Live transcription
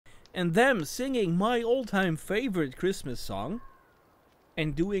and them singing my all-time favorite Christmas song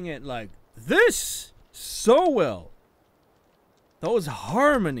and doing it like this so well. Those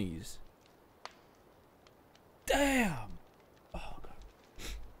harmonies. Damn. Oh god.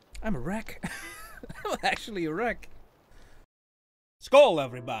 I'm a wreck. I'm actually a wreck. Skål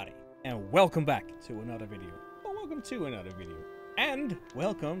everybody, and welcome back to another video. Or welcome to another video. And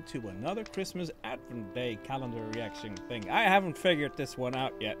welcome to another Christmas Advent Day calendar reaction thing. I haven't figured this one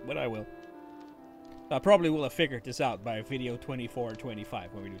out yet, but I will. I probably will have figured this out by video 24 or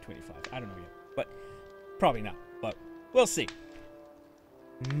 25 when we do 25. I don't know yet, but probably not, but we'll see.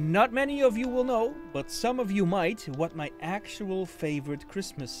 Not many of you will know, but some of you might, what my actual favorite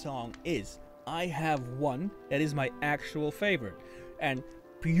Christmas song is. I have one that is my actual favorite, and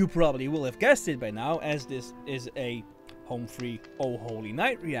you probably will have guessed it by now, as this is a Home Free Oh Holy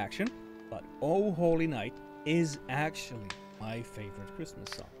Night reaction, but Oh Holy Night is actually my favorite Christmas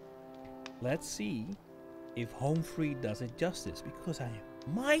song. Let's see if Home Free does it justice, because I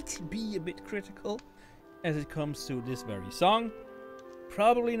might be a bit critical as it comes to this very song.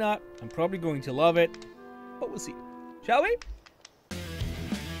 Probably not. I'm probably going to love it, but we'll see. Shall we?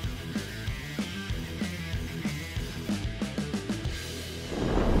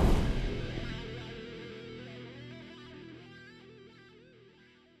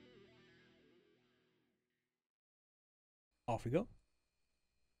 Off we go.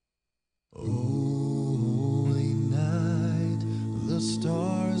 Holy night, the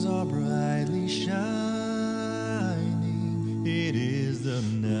stars are brightly shining. It is the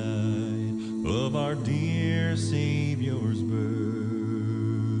night of our dear Savior's birth.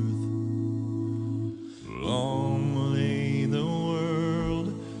 Long lay the world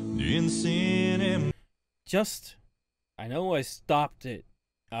in sin and... I know I stopped it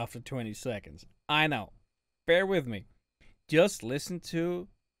after 20 seconds. I know. Bear with me. Just listen to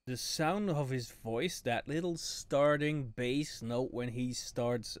the sound of his voice, that little starting bass note when he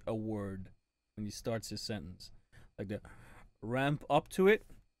starts a word, when he starts his sentence. Like the ramp up to it.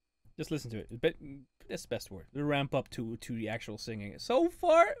 Just listen to it. That's the best word. The ramp up to the actual singing. So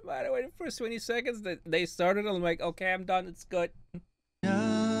far, by the way, the first 20 seconds that they started, I'm like, okay, I'm done, it's good.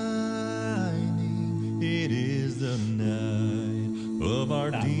 Shining, it is the night of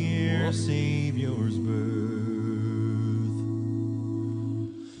our dear Savior's birth.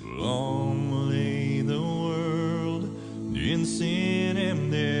 Long lay the world in sin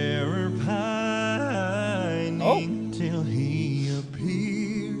and error pining, till he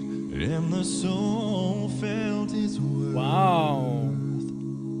appeared and the soul felt his worth. Wow.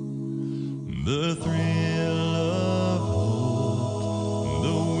 The thrill of hope,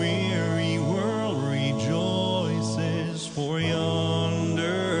 the weary world rejoices, for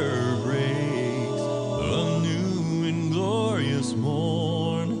yonder breaks a new and glorious morn.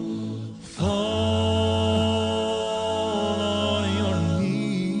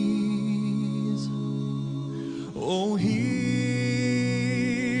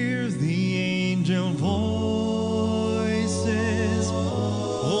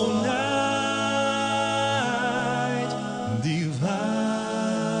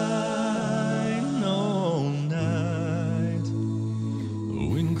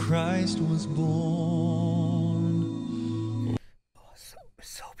 Christ was born. Oh,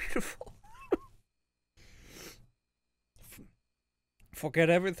 so beautiful. Forget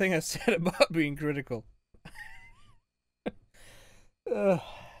everything I said about being critical. It's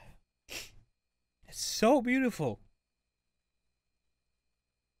so beautiful.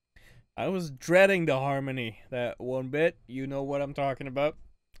 I was dreading the harmony, that one bit. You know what I'm talking about.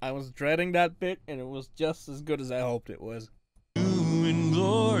 I was dreading that bit, and it was just as good as I hoped it was. New and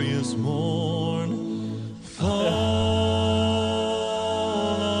glorious morn, fall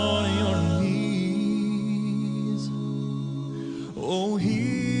on your knees. Oh,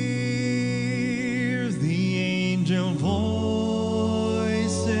 hear the angel voices.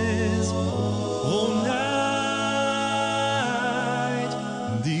 Oh, night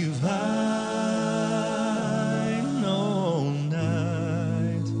divine, oh,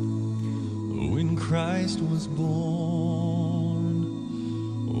 night when Christ was born.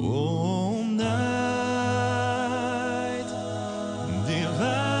 Oh, night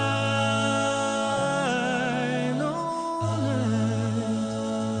divine, oh,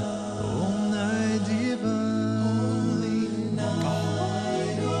 night divine,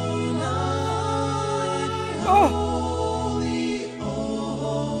 holy night, holy,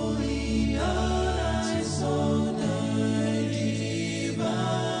 holy night, so night divine,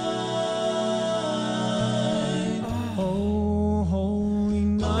 oh, holy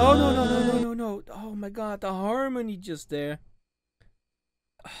night. No. Oh my god, the harmony just there.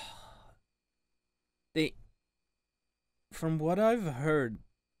 from what I've heard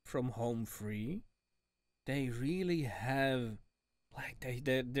from Home Free, they really have like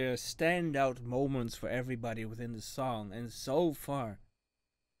they're standout moments for everybody within the song, and so far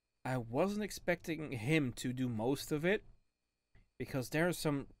I wasn't expecting him to do most of it, because there are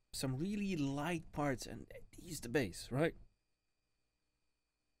some really light parts, and he's the bass, right?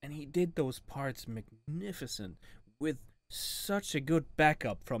 And he did those parts magnificent with such a good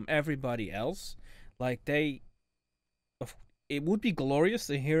backup from everybody else. Like it would be glorious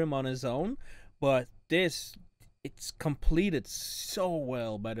to hear him on his own, but it's completed so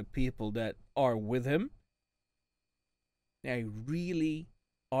well by the people that are with him. They really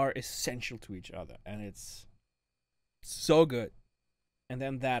are essential to each other, and it's so good. And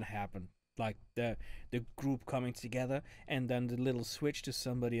then that happened, like the group coming together, and then the little switch to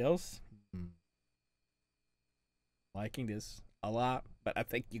somebody else. Liking this a lot, but I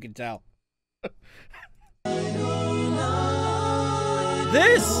think you can tell.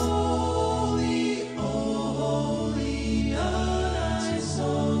 This.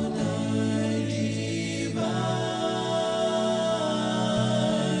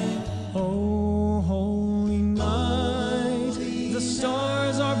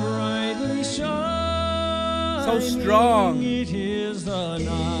 So strong. It is the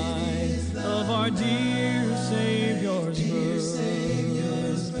night of our dear Savior's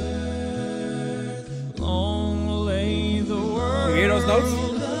birth. Long lay the world You hear those notes?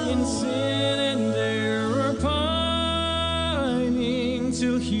 in sin and error pining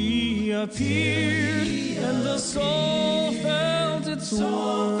till He appeared, and the soul felt its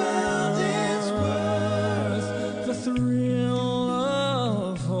worth. The thrill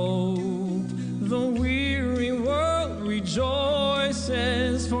of hope, the weary world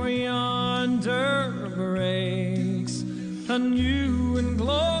rejoices, for yonder breaks a new and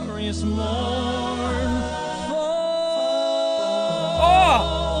glorious morn. Fall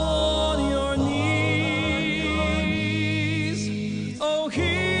on your knees, oh, hear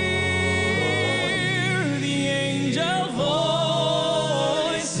the angel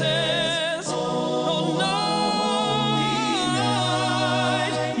voices, oh, night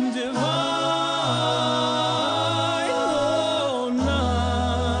divine, oh,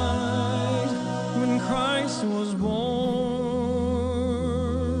 night when Christ was born,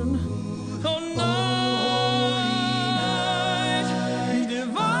 oh, night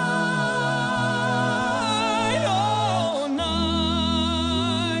divine, oh,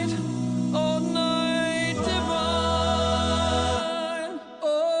 night divine,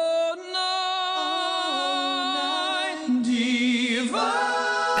 oh, night divine.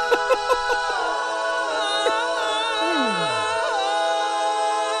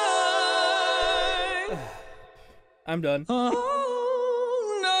 I'm done. Oh,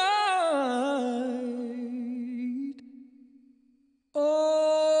 night.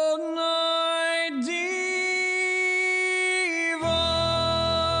 Oh, night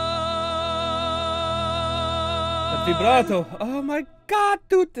That divine. vibrato. Oh my god,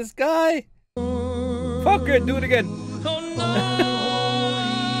 dude, this guy. Fuck it, do it again. Oh, night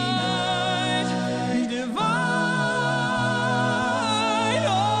divine.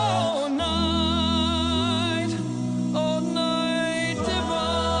 Oh, night divine.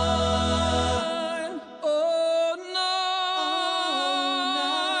 Oh,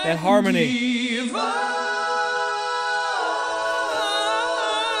 night That harmony. divine.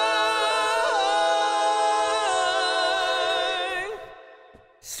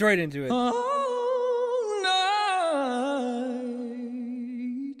 Straight into it. Oh,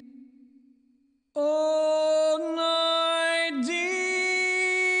 night. Oh, night divine.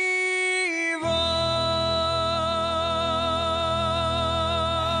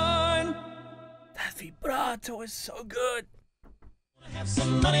 That vibrato is so good. Have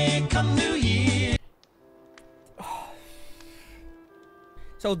some money come New Year.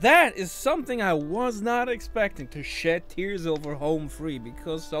 So that is something I was not expecting, to shed tears over Home Free,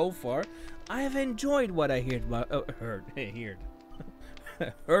 because so far I have enjoyed what I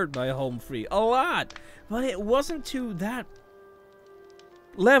heard by Home Free a lot, but it wasn't to that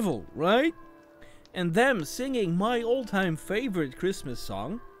level, right? And them singing my all-time favorite Christmas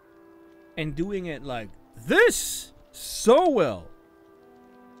song and doing it like this so well.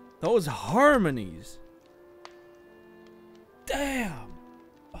 Those harmonies. Damn.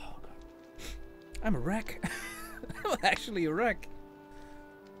 Oh god. I'm a wreck. I'm actually a wreck.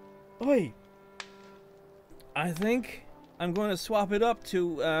 Oi. I think I'm going to swap it up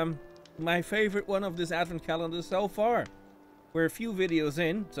to my favorite one of this advent calendar so far. We're a few videos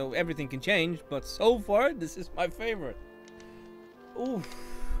in, so everything can change, but so far this is my favorite. Oof.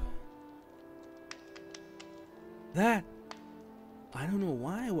 That I don't know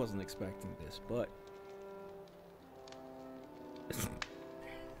why I wasn't expecting this, but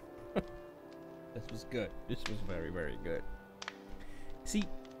this was good. This was very, very good. See,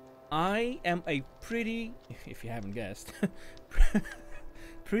 I am a pretty, if you haven't guessed,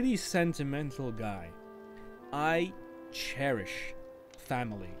 pretty sentimental guy. I cherish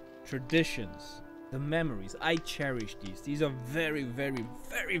family, traditions, the memories. I cherish these. These are very, very,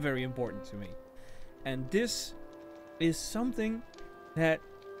 very, very important to me. And this is something that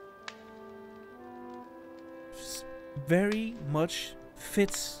very much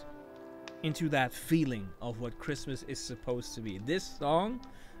fits into that feeling of what Christmas is supposed to be. This song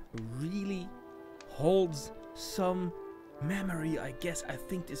really holds some memory, I guess. I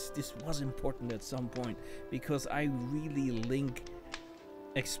think this was important at some point because I really link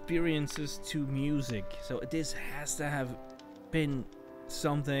experiences to music. So this has to have been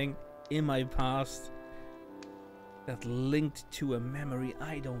something in my past that linked to a memory.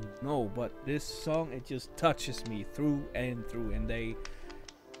 I don't know, but this song, it just touches me through and through, and they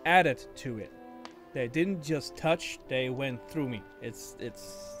added to it. They didn't just touch, they went through me. It's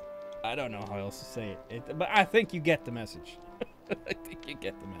I don't know how else to say it, but I think you get the message. I think you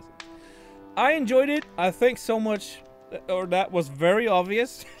get the message. I enjoyed it. I think so much, or that was very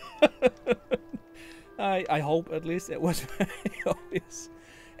obvious. I hope at least it was very obvious,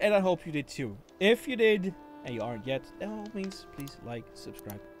 and I hope you did too. If you did and you aren't yet, by all means, please like,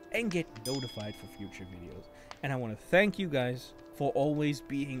 subscribe, and get notified for future videos. And I want to thank you guys for always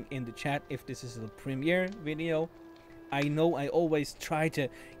being in the chat. If this is a premiere video, I know I always try to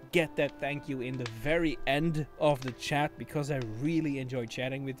get that thank you in the very end of the chat because I really enjoy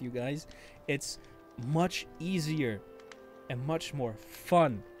chatting with you guys. It's much easier and much more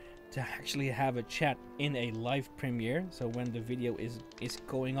fun to actually have a chat in a live premiere. So when the video is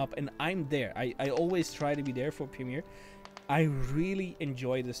going up and I'm there, I always try to be there for premiere. I really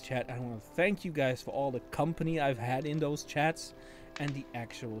enjoy this chat. I want to thank you guys for all the company I've had in those chats and the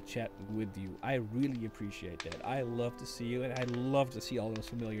actual chat with you. I really appreciate that. I love to see you, and I love to see all those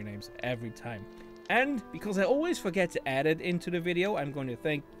familiar names every time. And because I always forget to add it into the video, I'm going to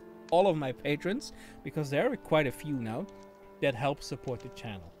thank all of my patrons, because there are quite a few now that help support the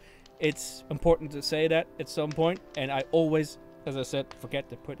channel. It's important to say that at some point, and I always, as I said, forget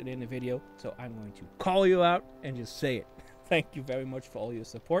to put it in the video, so I'm going to call you out and just say it. Thank you very much for all your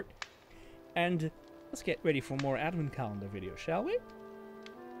support, and let's get ready for more advent calendar videos, shall we?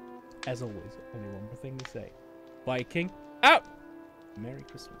 As always, only one more thing to say. Viking out! Merry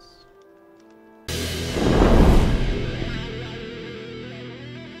Christmas.